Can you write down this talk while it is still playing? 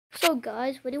So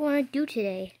guys, what do you want to do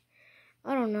today?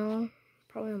 I don't know.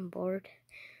 Probably I'm bored.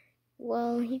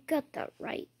 Well, you got that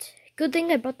right. Good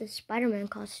thing I brought the Spider-Man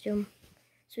costume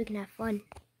so we can have fun.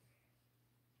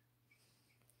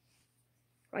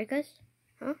 Right, guys?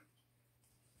 Huh?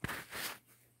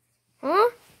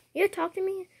 Huh? You talk to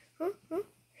me? Huh?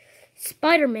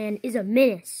 Spider-Man is a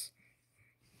menace.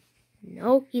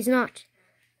 No, he's not.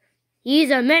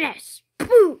 He's a menace.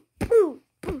 Boo! Boo!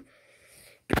 Boo!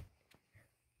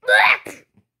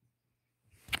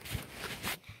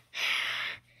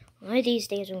 One of these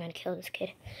days, I'm gonna kill this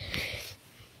kid.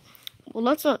 Well,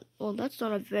 that's not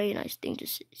a very nice thing to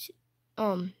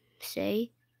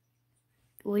say.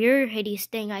 Well, you're a hideous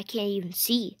thing I can't even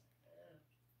see.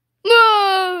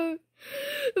 Mom!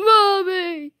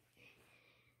 Mommy!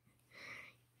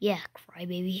 Yeah,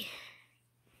 crybaby.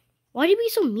 Why do you be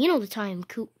so mean all the time,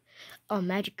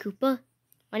 Magic Koopa?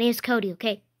 My name is Cody,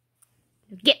 okay?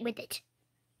 Get with it.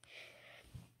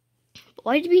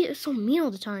 Why do you be so mean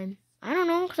all the time? I don't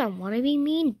know, because I want to be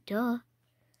mean, duh.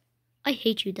 I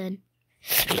hate you then.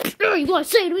 You want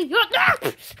to say to me? You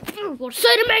want to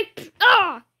say to me?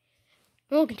 Ah!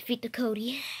 We can defeat the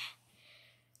Cody.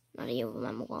 Not even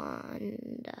my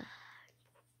wand.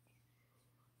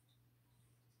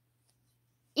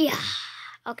 Yeah.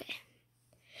 Okay.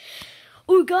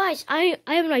 Oh, guys, I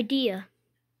have an idea.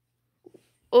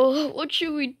 Oh, what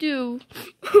should we do?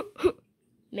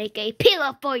 Make a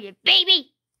pillow for you, baby.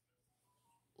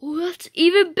 Oh, that's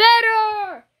even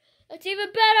better. That's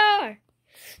even better.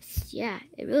 Yeah,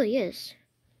 it really is.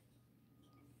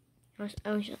 I'll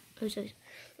show you something.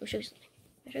 I'll show you something.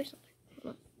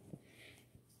 Hold on.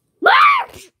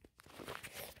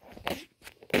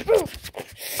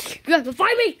 You have to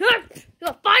find me! You have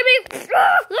to find me!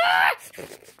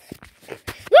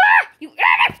 You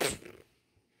idiot!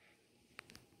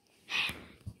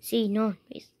 See, no one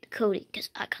is the Cody because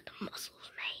I got the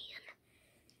muscles, man.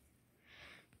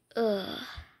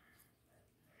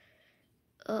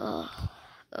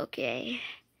 Okay.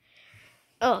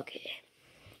 Okay.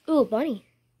 Ooh, bunny.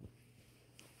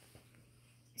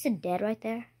 Is it dead right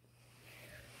there?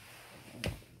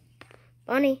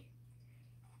 Bunny.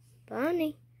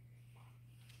 Bunny.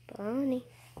 Bunny.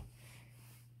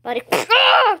 Bunny.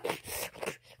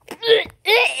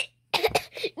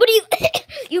 What are you?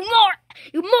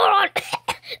 You moron!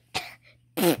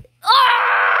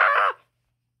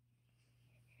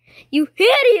 You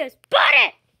hideous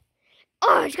bunny!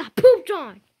 Oh, you got pooped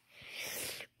on.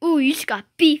 Ooh, you just got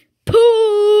beef. Poo!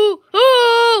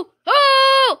 Oh!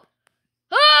 Oh!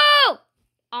 Oh!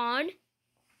 On.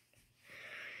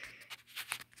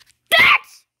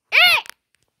 That's it!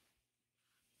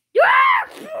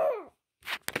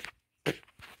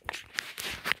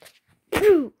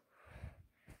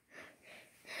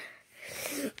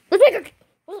 Let's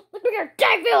make our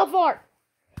tag feel apart.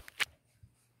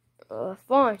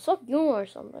 Fine. Stop doing or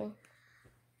something.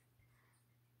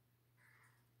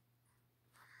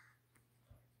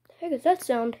 The heck is that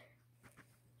sound?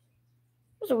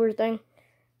 That's a weird thing.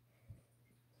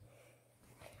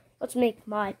 Let's make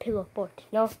my pillow fort.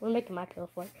 No, we're making my pillow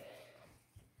fort.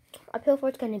 My pillow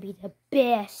fort's gonna be the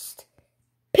best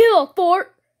pillow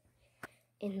fort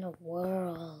in the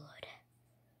world.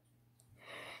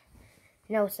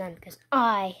 No, son, because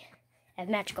I have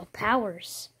magical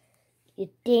powers. You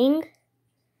ding?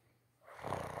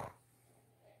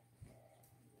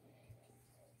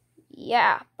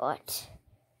 Yeah, but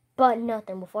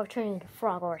nothing before turning into a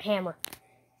frog or a hammer.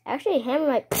 Actually, a hammer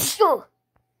might.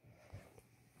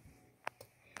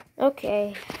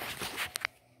 Okay.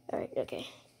 Alright, okay.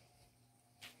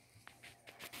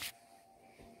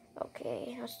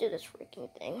 Okay, let's do this freaking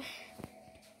thing.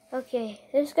 Okay,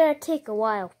 this is gonna take a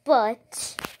while,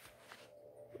 but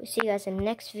we'll see you guys in the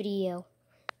next video.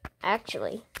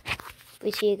 Actually,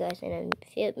 we'll see you guys in a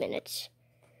few minutes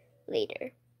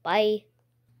later. Bye.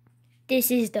 This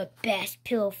is the best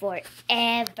pillow fort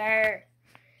ever.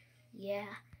 Yeah,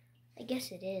 I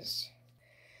guess it is.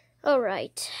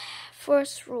 Alright,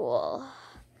 first rule.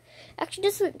 Actually,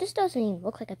 this doesn't even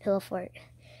look like a pillow fort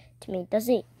to me.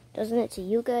 Doesn't it to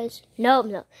you guys?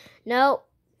 No.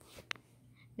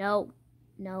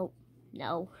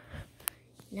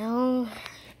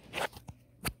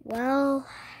 Well,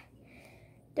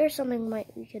 there's something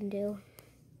we can do.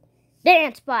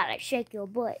 Dance body, shake your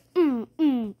butt. You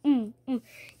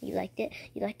like that?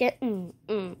 You like that? You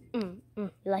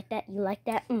like that? You like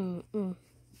that? Boom,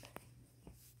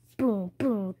 boom,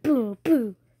 boom,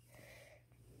 boom.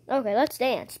 Okay, let's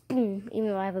dance. Boom. Even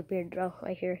though I have a beard though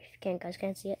right here. If you guys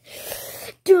can't see it.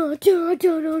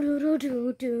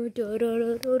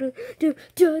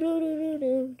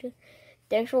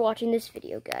 Thanks for watching this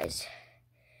video, guys.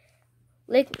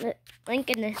 link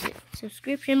in the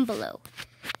subscription below.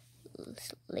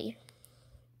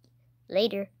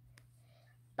 Later.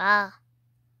 Bye.